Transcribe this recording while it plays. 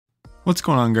What's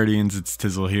going on, Guardians? It's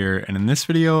Tizzle here, and in this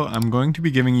video I'm going to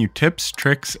be giving you tips,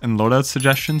 tricks, and loadout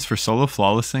suggestions for solo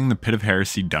flawlessing the Pit of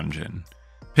Heresy Dungeon.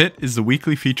 Pit is the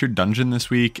weekly featured dungeon this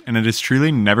week, and it has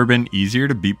truly never been easier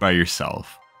to beat by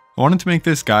yourself. I wanted to make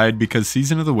this guide because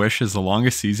Season of the Wish is the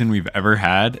longest season we've ever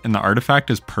had, and the artifact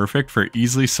is perfect for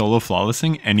easily solo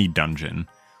flawlessing any dungeon.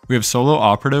 We have Solo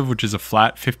Operative, which is a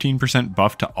flat 15%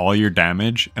 buff to all your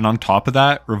damage, and on top of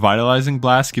that, Revitalizing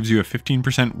Blast gives you a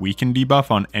 15% weaken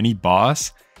debuff on any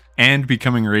boss, and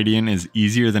becoming Radiant is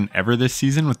easier than ever this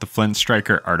season with the Flint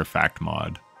Striker artifact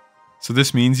mod. So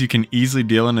this means you can easily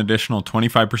deal an additional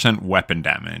 25% weapon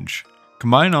damage.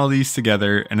 Combine all these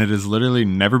together, and it has literally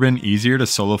never been easier to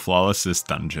solo flawless this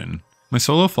dungeon. My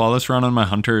solo flawless run on my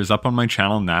hunter is up on my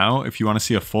channel now if you want to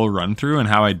see a full run through and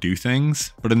how I do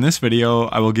things, but in this video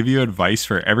I will give you advice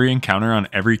for every encounter on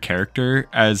every character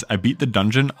as I beat the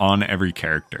dungeon on every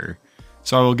character.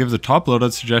 So I will give the top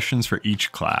loadout suggestions for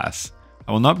each class.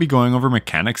 I will not be going over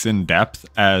mechanics in depth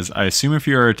as I assume if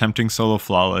you are attempting solo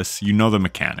flawless you know the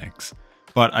mechanics,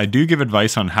 but I do give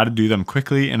advice on how to do them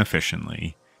quickly and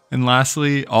efficiently. And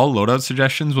lastly, all loadout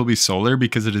suggestions will be solar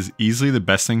because it is easily the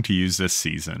best thing to use this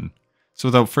season. So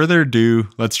without further ado,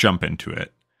 let's jump into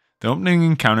it. The opening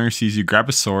encounter sees you grab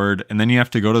a sword, and then you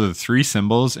have to go to the 3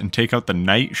 symbols and take out the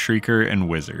Knight, Shrieker, and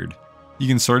Wizard. You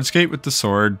can sword skate with the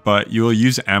sword, but you will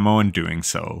use ammo in doing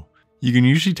so. You can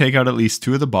usually take out at least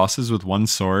 2 of the bosses with 1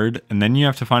 sword, and then you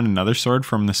have to find another sword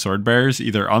from the sword bearers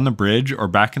either on the bridge or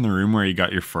back in the room where you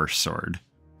got your first sword.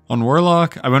 On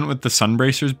Warlock, I went with the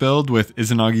Sunbracers build with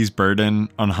Izunagi's Burden,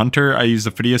 on Hunter I used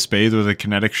the Phidias Spade with a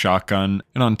kinetic shotgun,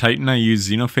 and on Titan I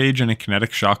used Xenophage and a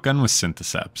kinetic shotgun with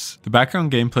Syntheseps. The background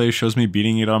gameplay shows me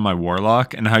beating it on my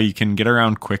Warlock and how you can get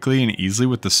around quickly and easily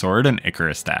with the sword and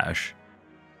Icarus Dash.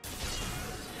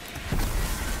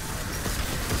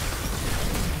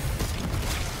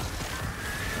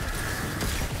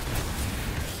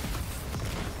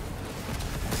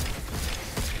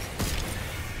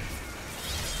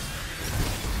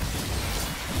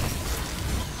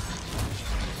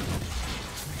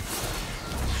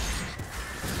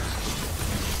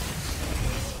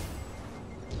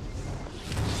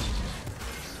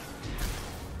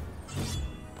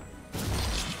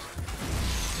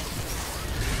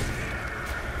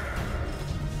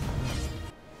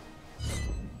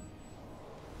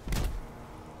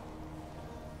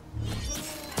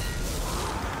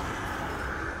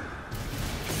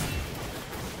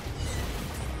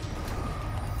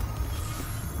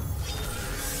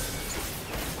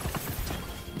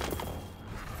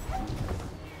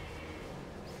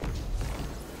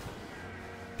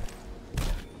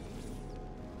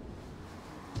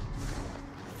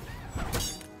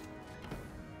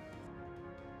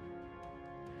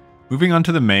 Moving on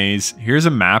to the maze, here's a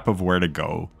map of where to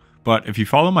go, but if you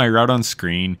follow my route on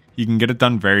screen, you can get it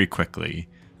done very quickly.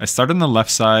 I start on the left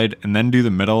side, and then do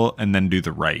the middle, and then do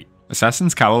the right.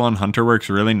 Assassin's Cowl on Hunter works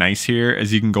really nice here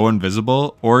as you can go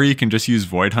invisible, or you can just use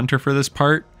Void Hunter for this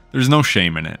part. There's no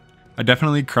shame in it. I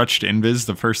definitely crutched Invis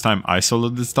the first time I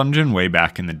soloed this dungeon way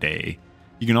back in the day.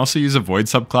 You can also use a Void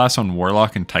subclass on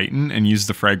Warlock and Titan and use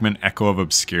the fragment Echo of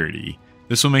Obscurity.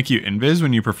 This will make you Invis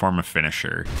when you perform a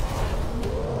finisher.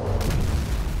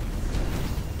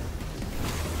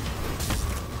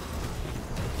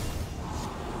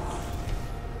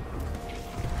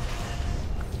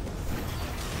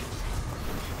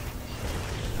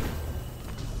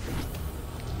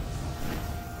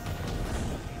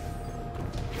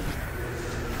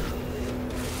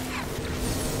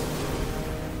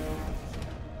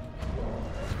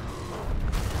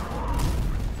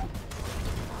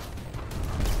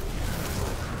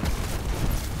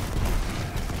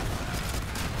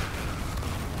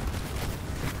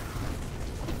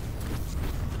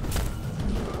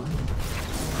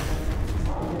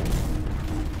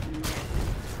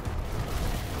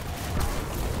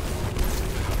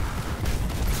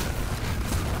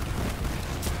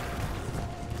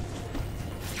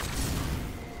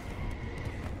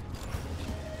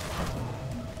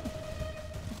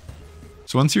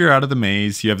 So once you're out of the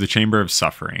maze, you have the Chamber of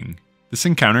Suffering. This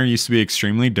encounter used to be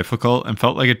extremely difficult and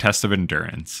felt like a test of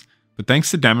endurance, but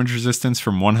thanks to damage resistance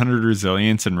from 100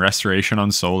 resilience and restoration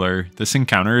on solar, this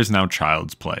encounter is now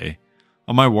child's play.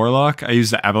 On my Warlock, I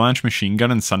used the Avalanche Machine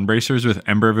Gun and Sunbracers with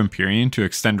Ember of Empyrean to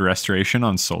extend restoration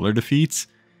on solar defeats.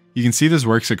 You can see this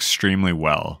works extremely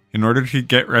well. In order to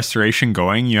get restoration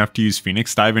going, you have to use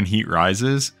Phoenix Dive and Heat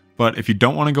Rises, but if you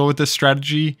don't want to go with this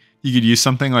strategy, you could use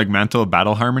something like Mantle of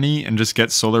Battle Harmony and just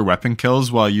get solar weapon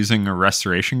kills while using a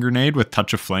Restoration Grenade with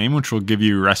Touch of Flame, which will give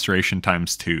you restoration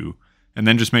 ×2. And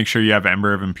then just make sure you have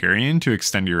Ember of Empyrean to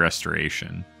extend your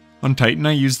restoration. On Titan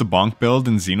I use the bonk build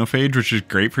and Xenophage, which is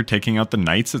great for taking out the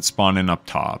knights that spawn in up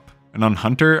top. And on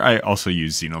Hunter I also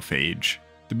use Xenophage.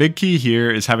 The big key here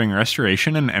is having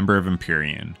Restoration and Ember of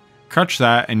Empyrean. Crutch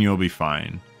that and you'll be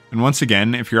fine. And once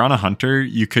again, if you're on a Hunter,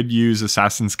 you could use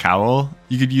Assassin's Cowl,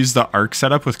 you could use the Arc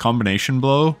setup with Combination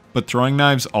Blow, but Throwing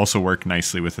Knives also work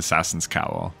nicely with Assassin's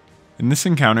Cowl. In this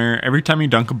encounter, every time you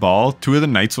dunk a ball, 2 of the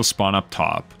knights will spawn up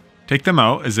top. Take them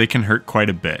out as they can hurt quite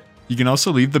a bit. You can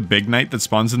also leave the big knight that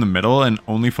spawns in the middle and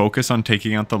only focus on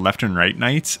taking out the left and right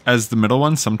knights, as the middle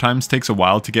one sometimes takes a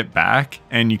while to get back,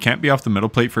 and you can't be off the middle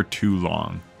plate for too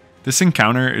long. This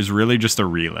encounter is really just a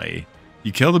relay.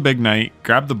 You kill the big knight,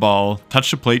 grab the ball,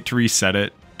 touch the plate to reset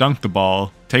it, dunk the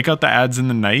ball, take out the adds in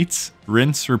the knights,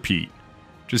 rinse, repeat.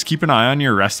 Just keep an eye on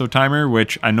your resto timer,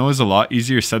 which I know is a lot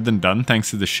easier said than done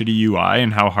thanks to the shitty UI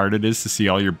and how hard it is to see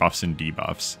all your buffs and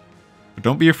debuffs. But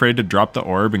don't be afraid to drop the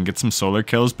orb and get some solar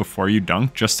kills before you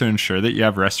dunk just to ensure that you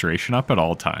have restoration up at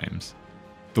all times.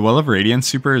 The Well of Radiance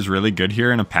super is really good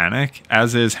here in a panic,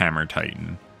 as is Hammer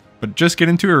Titan. But just get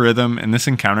into a rhythm and this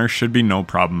encounter should be no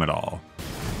problem at all.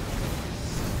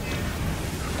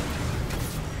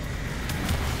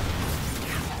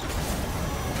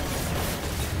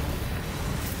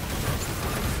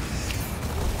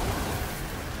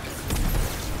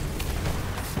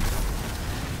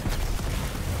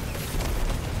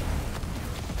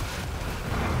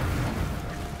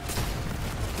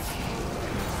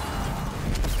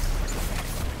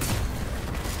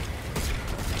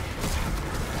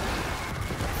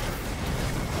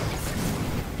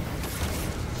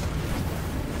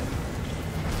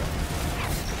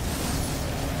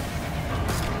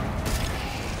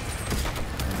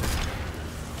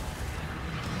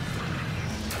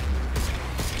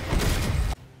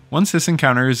 Once this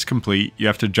encounter is complete, you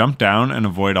have to jump down and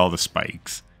avoid all the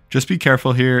spikes. Just be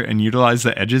careful here and utilize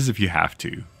the edges if you have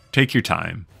to. Take your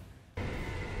time.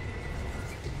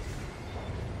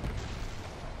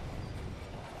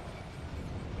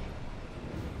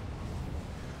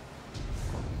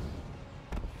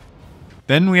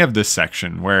 Then we have this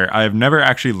section, where I have never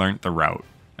actually learnt the route.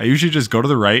 I usually just go to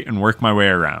the right and work my way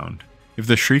around. If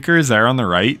the Shrieker is there on the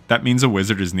right, that means a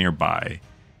wizard is nearby.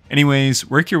 Anyways,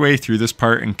 work your way through this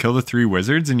part and kill the 3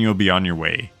 wizards and you'll be on your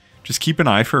way. Just keep an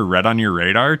eye for a red on your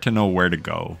radar to know where to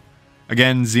go.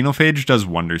 Again, Xenophage does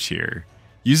wonders here.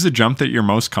 Use the jump that you're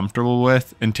most comfortable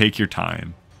with and take your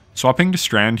time. Swapping to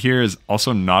Strand here is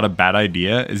also not a bad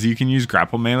idea, as you can use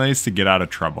grapple melees to get out of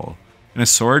trouble. And a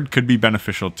sword could be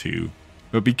beneficial too.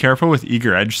 But be careful with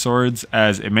eager edge swords,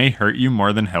 as it may hurt you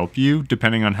more than help you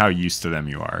depending on how used to them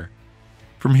you are.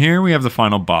 From here we have the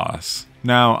final boss.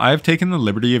 Now, I have taken the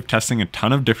liberty of testing a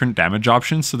ton of different damage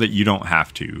options so that you don't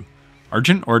have to.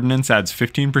 Argent Ordnance adds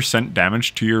 15%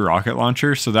 damage to your rocket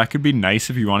launcher, so that could be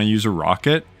nice if you want to use a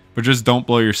rocket, but just don't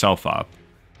blow yourself up.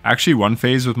 I actually one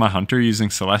phase with my Hunter using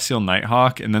Celestial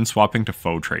Nighthawk and then swapping to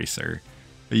Foe Tracer.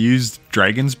 I used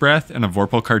Dragon's Breath and a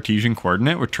Vorpal Cartesian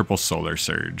Coordinate with triple Solar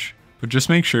Surge. But just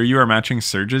make sure you are matching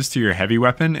surges to your heavy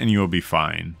weapon and you will be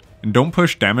fine. And don't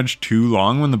push damage too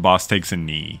long when the boss takes a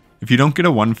knee. If you don't get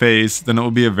a 1 phase, then it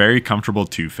will be a very comfortable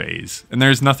 2 phase, and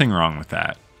there is nothing wrong with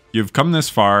that. You have come this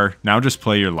far, now just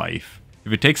play your life.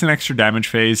 If it takes an extra damage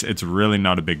phase, it's really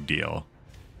not a big deal.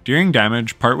 During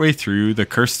damage, partway through, the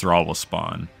Cursed Thrall will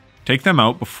spawn. Take them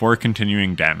out before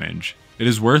continuing damage. It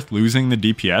is worth losing the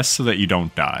DPS so that you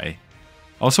don't die.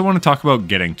 I also want to talk about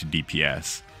getting to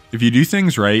DPS. If you do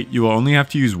things right, you will only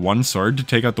have to use 1 sword to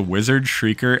take out the Wizard,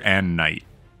 Shrieker, and Knight.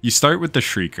 You start with the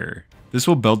Shrieker. This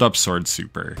will build up sword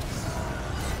super.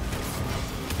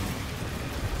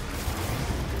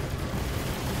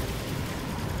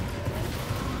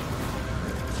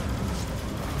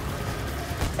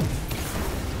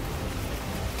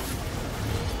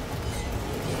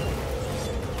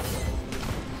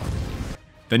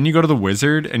 Then you go to the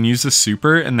wizard and use the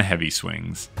super and the heavy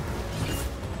swings.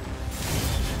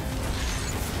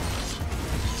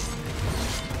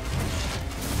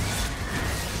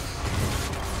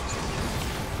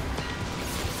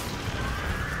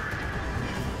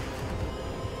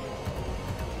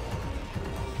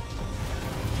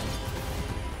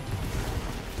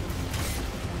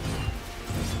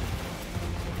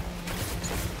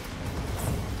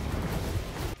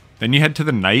 Then you head to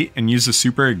the knight and use the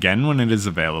super again when it is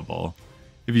available.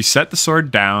 If you set the sword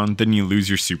down, then you lose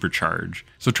your supercharge.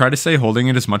 So try to stay holding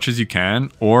it as much as you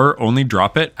can, or only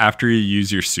drop it after you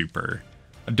use your super.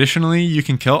 Additionally, you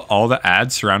can kill all the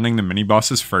adds surrounding the mini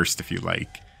bosses first if you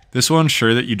like. This will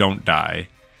ensure that you don't die.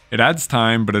 It adds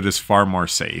time, but it is far more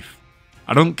safe.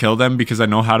 I don't kill them because I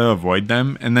know how to avoid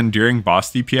them, and then during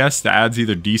boss DPS, the adds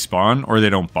either despawn or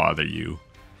they don't bother you.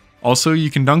 Also, you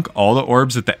can dunk all the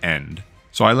orbs at the end.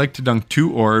 So I like to dunk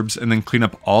 2 orbs and then clean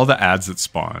up all the adds that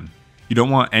spawn. You don't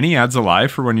want any adds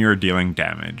alive for when you are dealing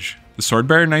damage. The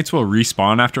Swordbearer Knights will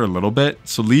respawn after a little bit,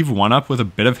 so leave one up with a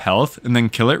bit of health and then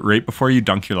kill it right before you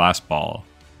dunk your last ball.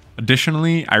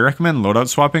 Additionally, I recommend loadout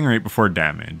swapping right before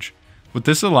damage. What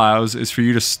this allows is for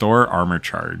you to store armor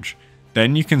charge.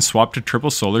 Then you can swap to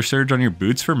triple solar surge on your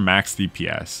boots for max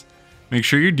DPS. Make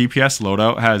sure your DPS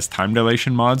loadout has time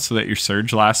dilation mods so that your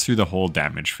surge lasts through the whole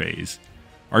damage phase.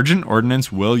 Argent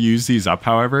Ordnance will use these up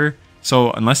however,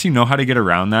 so unless you know how to get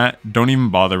around that, don't even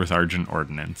bother with Argent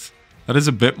Ordnance. That is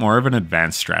a bit more of an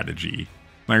advanced strategy.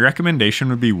 My recommendation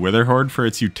would be Witherhoard for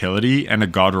its utility and a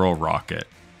God Roll Rocket.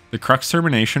 The Crux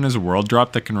Termination is a world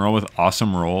drop that can roll with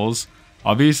awesome rolls.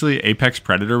 Obviously Apex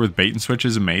Predator with bait and switch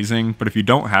is amazing, but if you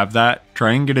don't have that,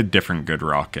 try and get a different good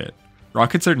rocket.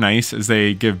 Rockets are nice as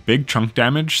they give big chunk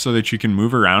damage so that you can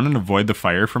move around and avoid the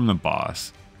fire from the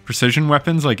boss. Precision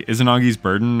weapons like Izanagi's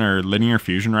Burden or linear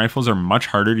fusion rifles are much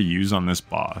harder to use on this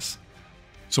boss.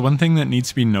 So one thing that needs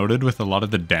to be noted with a lot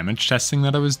of the damage testing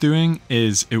that I was doing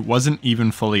is it wasn't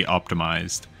even fully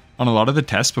optimized. On a lot of the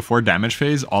tests before damage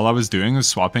phase, all I was doing was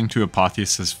swapping to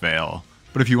Apotheosis Veil.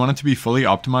 But if you want it to be fully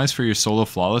optimized for your solo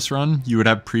flawless run, you would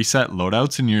have preset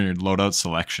loadouts in your loadout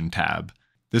selection tab.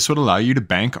 This would allow you to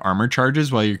bank armor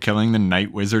charges while you're killing the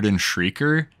Night Wizard and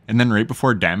Shrieker, and then right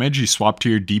before damage you swap to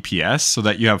your DPS so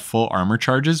that you have full armor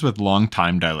charges with long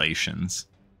time dilations.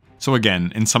 So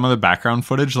again, in some of the background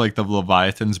footage like the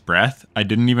Leviathan's Breath, I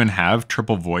didn't even have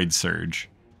triple Void Surge.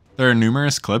 There are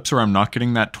numerous clips where I'm not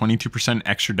getting that 22%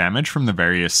 extra damage from the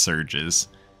various surges.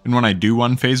 And when I do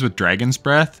one phase with Dragon's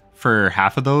Breath, for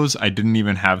half of those I didn't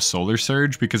even have Solar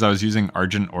Surge because I was using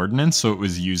Argent Ordnance, so it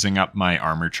was using up my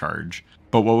armor charge.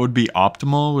 But what would be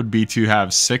optimal would be to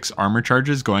have 6 armor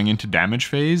charges going into damage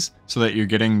phase so that you're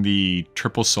getting the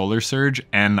triple Solar Surge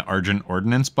and the Argent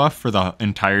Ordnance buff for the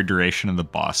entire duration of the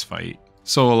boss fight.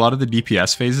 So a lot of the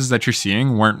DPS phases that you're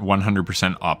seeing weren't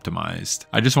 100% optimized.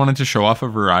 I just wanted to show off a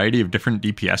variety of different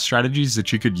DPS strategies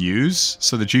that you could use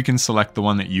so that you can select the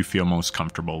one that you feel most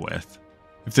comfortable with.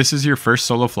 If this is your first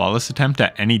solo flawless attempt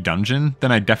at any dungeon,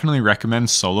 then I definitely recommend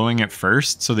soloing it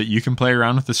first so that you can play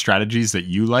around with the strategies that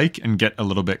you like and get a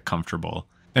little bit comfortable.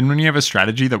 Then when you have a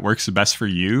strategy that works the best for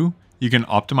you, you can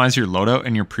optimize your loadout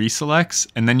and your pre-selects,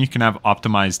 and then you can have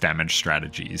optimized damage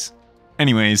strategies.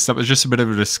 Anyways, that was just a bit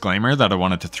of a disclaimer that I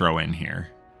wanted to throw in here.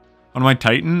 On my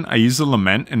Titan, I use the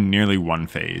Lament and nearly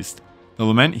one-phased. The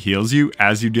Lament heals you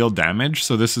as you deal damage,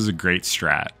 so this is a great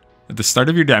strat. At the start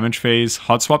of your damage phase,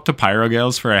 hot swap to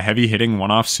Pyrogales for a heavy hitting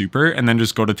one-off super and then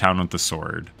just go to town with the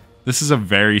sword. This is a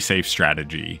very safe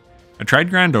strategy. I tried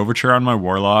Grand Overture on my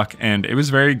Warlock and it was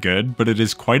very good, but it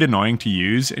is quite annoying to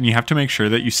use and you have to make sure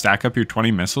that you stack up your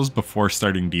 20 missiles before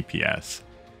starting DPS.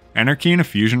 Anarchy and a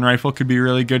fusion rifle could be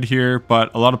really good here,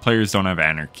 but a lot of players don't have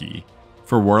Anarchy.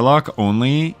 For Warlock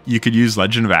only, you could use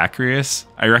Legend of Acreus.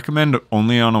 I recommend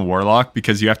only on a Warlock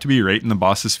because you have to be right in the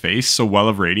boss's face, so Well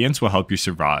of Radiance will help you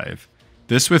survive.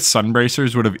 This with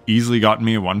Sunbracers would have easily gotten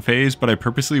me a one phase, but I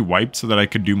purposely wiped so that I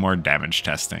could do more damage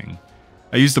testing.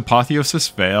 I used Apotheosis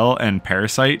Veil and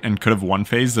Parasite and could have one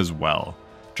phased as well.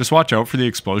 Just watch out for the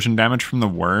explosion damage from the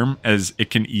worm as it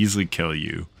can easily kill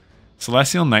you.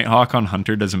 Celestial Nighthawk on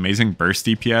Hunter does amazing burst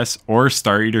DPS, or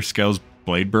Star Eater Scale's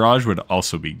Blade Barrage would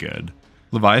also be good.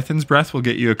 Leviathan's Breath will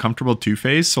get you a comfortable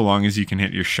 2-phase so long as you can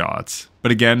hit your shots.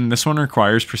 But again, this one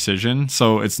requires precision,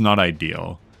 so it's not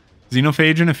ideal.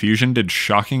 Xenophage and a fusion did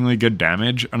shockingly good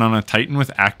damage, and on a Titan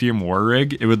with Actium War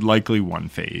Rig, it would likely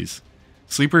 1-phase.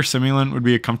 Sleeper Simulant would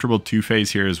be a comfortable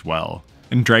 2-phase here as well.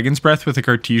 And Dragon's Breath with a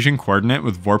Cartesian Coordinate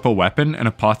with Vorpal Weapon and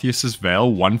Apotheosis Veil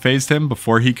 1-phased him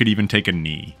before he could even take a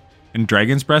knee. And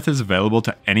Dragon's Breath is available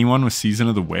to anyone with Season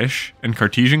of the Wish, and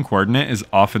Cartesian Coordinate is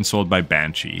often sold by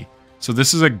Banshee. So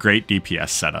this is a great DPS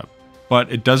setup,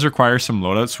 but it does require some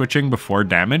loadout switching before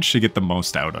damage to get the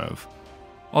most out of.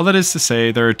 All that is to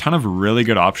say, there are a ton of really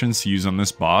good options to use on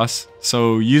this boss,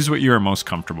 so use what you are most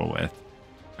comfortable with.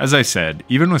 As I said,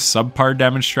 even with subpar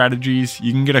damage strategies,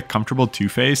 you can get a comfortable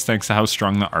 2-phase thanks to how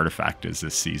strong the artifact is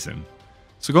this season.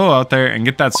 So go out there and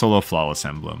get that solo flawless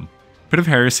emblem. Pit of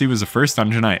Heresy was the first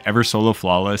dungeon I ever solo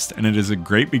flawlessed, and it is a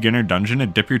great beginner dungeon to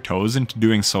dip your toes into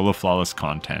doing solo flawless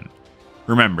content.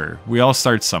 Remember, we all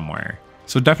start somewhere,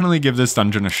 so definitely give this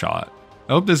dungeon a shot.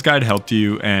 I hope this guide helped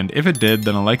you, and if it did,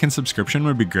 then a like and subscription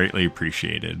would be greatly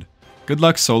appreciated. Good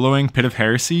luck soloing Pit of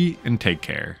Heresy, and take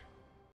care.